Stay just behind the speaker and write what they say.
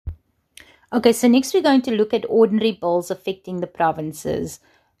Okay, so next we're going to look at ordinary bills affecting the provinces.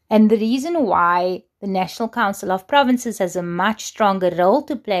 And the reason why the National Council of Provinces has a much stronger role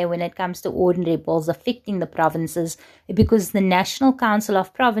to play when it comes to ordinary bills affecting the provinces is because the National Council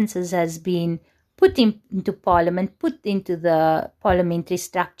of Provinces has been put into Parliament, put into the parliamentary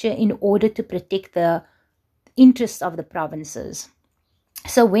structure in order to protect the interests of the provinces.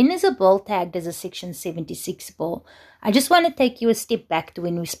 So when is a bill tagged as a Section 76 bill? I just want to take you a step back to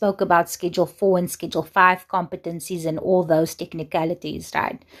when we spoke about Schedule 4 and Schedule 5 competencies and all those technicalities,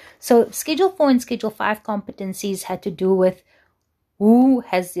 right? So Schedule 4 and Schedule 5 competencies had to do with who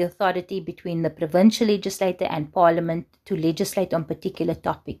has the authority between the provincial legislature and Parliament to legislate on particular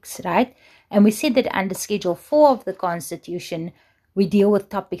topics, right? And we said that under Schedule 4 of the Constitution, we deal with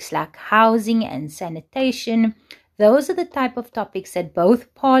topics like housing and sanitation. Those are the type of topics that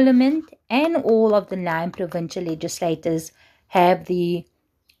both Parliament and all of the 9 provincial legislators have the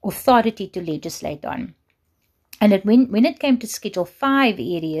authority to legislate on. And when it came to Schedule 5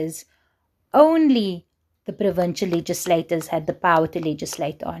 areas, only the provincial legislators had the power to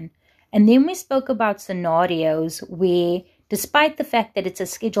legislate on. And then we spoke about scenarios where, despite the fact that it's a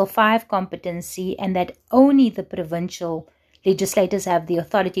Schedule 5 competency and that only the provincial legislators have the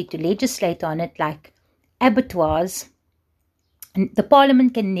authority to legislate on it, like abattoirs, the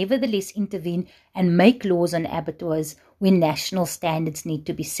Parliament can nevertheless intervene and make laws on abattoirs when national standards need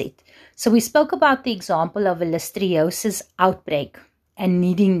to be set. So we spoke about the example of a listeriosis outbreak and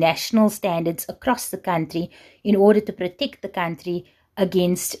needing national standards across the country in order to protect the country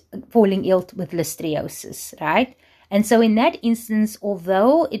against falling ill with listeriosis, right? And so in that instance,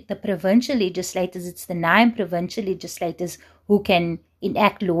 although the provincial legislators, it's the 9 provincial legislators who can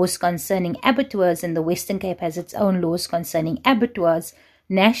enact laws concerning abattoirs, and the Western Cape has its own laws concerning abattoirs,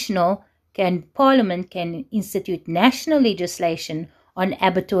 Parliament can institute national legislation on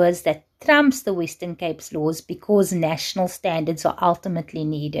abattoirs that trumps the Western Cape's laws because national standards are ultimately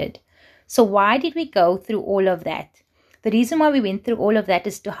needed. So why did we go through all of that? The reason why we went through all of that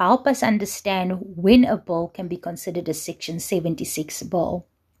is to help us understand when a bill can be considered a Section 76 bill.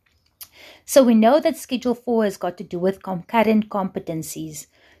 So we know that Schedule 4 has got to do with concurrent competencies.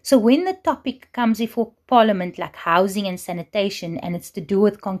 So when the topic comes before Parliament like housing and sanitation and it's to do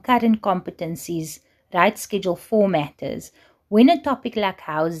with concurrent competencies, right, Schedule 4 matters. When a topic like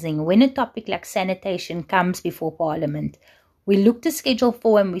housing, when a topic like sanitation comes before Parliament, we look to Schedule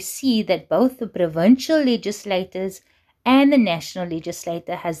 4 and we see that both the provincial legislators and the national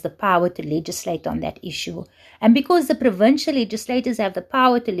legislator has the power to legislate on that issue. And because the provincial legislators have the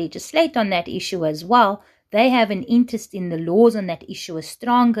power to legislate on that issue as well, they have an interest in the laws on that issue, a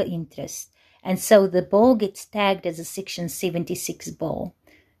stronger interest. And so the bill gets tagged as a Section 76 bill,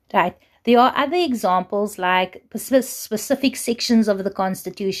 right? There are other examples like specific sections of the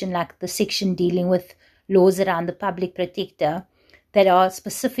Constitution, like the section dealing with laws around the public protector, that are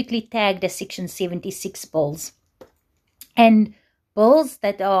specifically tagged as Section 76 bills. And bills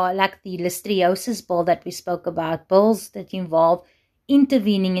that are like the listeriosis bill that we spoke about, bills that involve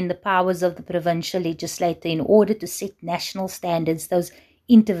intervening in the powers of the provincial legislator in order to set national standards, those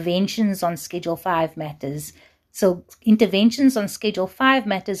interventions on Schedule 5 matters. So interventions on Schedule 5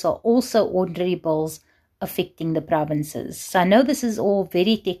 matters are also ordinary bills affecting the provinces. So I know this is all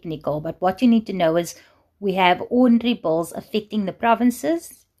very technical, but what you need to know is we have ordinary bills affecting the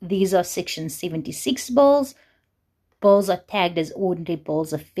provinces. These are Section 76 bills. Bills are tagged as ordinary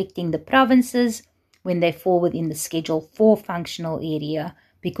bills affecting the provinces when they fall within the Schedule 4 functional area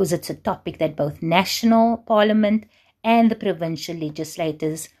because it's a topic that both national Parliament and the provincial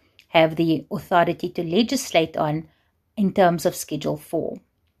legislators have the authority to legislate on in terms of Schedule 4.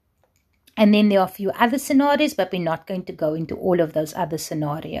 And then there are a few other scenarios, but we're not going to go into all of those other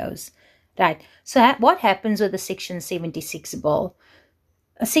scenarios. Right. So what happens with a Section 76 bill?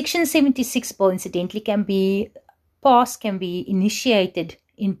 A Section 76 bill, incidentally, can be initiated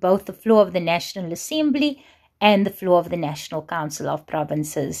in both the floor of the National Assembly and the floor of the National Council of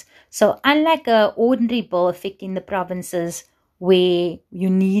Provinces. So unlike an ordinary bill affecting the provinces where you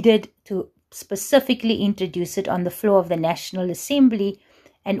needed to specifically introduce it on the floor of the National Assembly,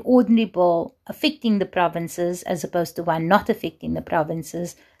 an ordinary bill affecting the provinces as opposed to one not affecting the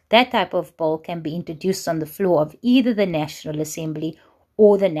provinces, that type of bill can be introduced on the floor of either the National Assembly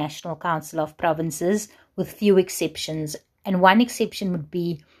or the National Council of Provinces, with few exceptions. And one exception would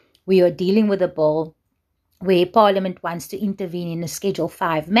be we are dealing with a bill where Parliament wants to intervene in a Schedule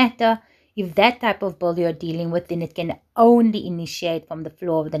 5 matter. If that type of bill you're dealing with, then it can only initiate from the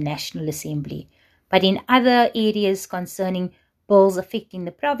floor of the National Assembly. But in other areas concerning bills affecting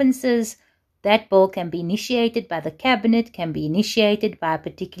the provinces, that bill can be initiated by the cabinet, can be initiated by a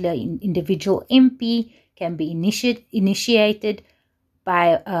particular individual MP, can be initiated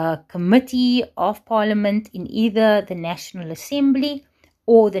by a committee of parliament in either the National Assembly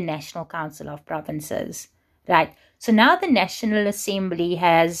or the National Council of Provinces, right? So now the National Assembly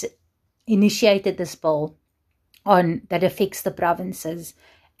has initiated this bill that affects the provinces,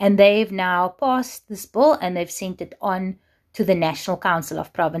 and they've now passed this bill and they've sent it on to the National Council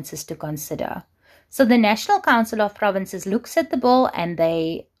of Provinces to consider. So the National Council of Provinces looks at the bill and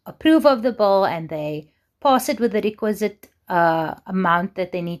they approve of the bill and they pass it with the requisite amount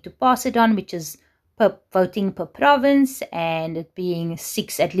that they need to pass it on, which is voting per province, and it being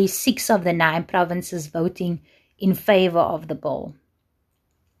at least six of the 9 provinces voting in favor of the bill.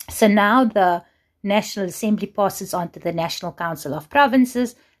 So now the National Assembly passes on to the National Council of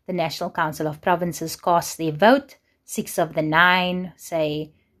Provinces. The National Council of Provinces casts their vote. 6 of the 9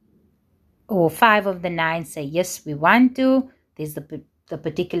 say, or 5 of the 9 say, yes, we want to. There's the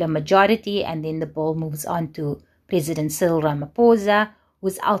particular majority, and then the bill moves on to President Cyril Ramaphosa,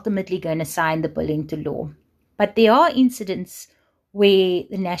 who's ultimately going to sign the bill into law. But there are incidents where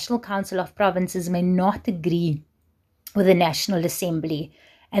the National Council of Provinces may not agree with the National Assembly,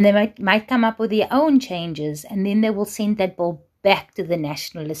 and they might come up with their own changes, and then they will send that bill back to the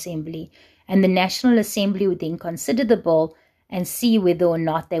National Assembly. And the National Assembly would then consider the bill and see whether or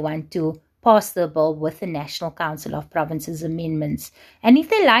not they want to pass the bill with the National Council of Provinces amendments. And if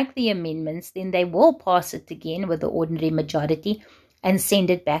they like the amendments, then they will pass it again with the ordinary majority and send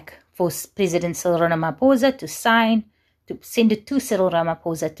it back for President Cyril Ramaphosa to sign, to send it to Cyril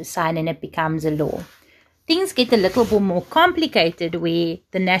Ramaphosa to sign, and it becomes a law. Things get a little bit more complicated where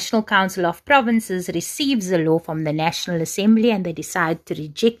the National Council of Provinces receives a law from the National Assembly and they decide to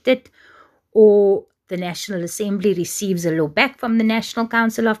reject it, or the National Assembly receives a law back from the National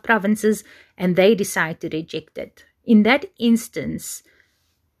Council of Provinces and they decide to reject it. In that instance,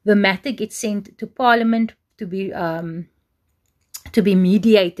 the matter gets sent to Parliament to be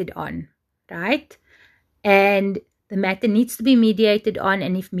mediated on, right? And the matter needs to be mediated on,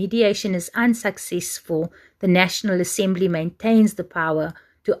 and if mediation is unsuccessful, the National Assembly maintains the power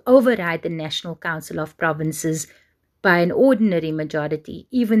to override the National Council of Provinces by an ordinary majority,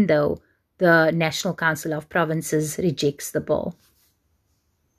 even though the National Council of Provinces rejects the bill.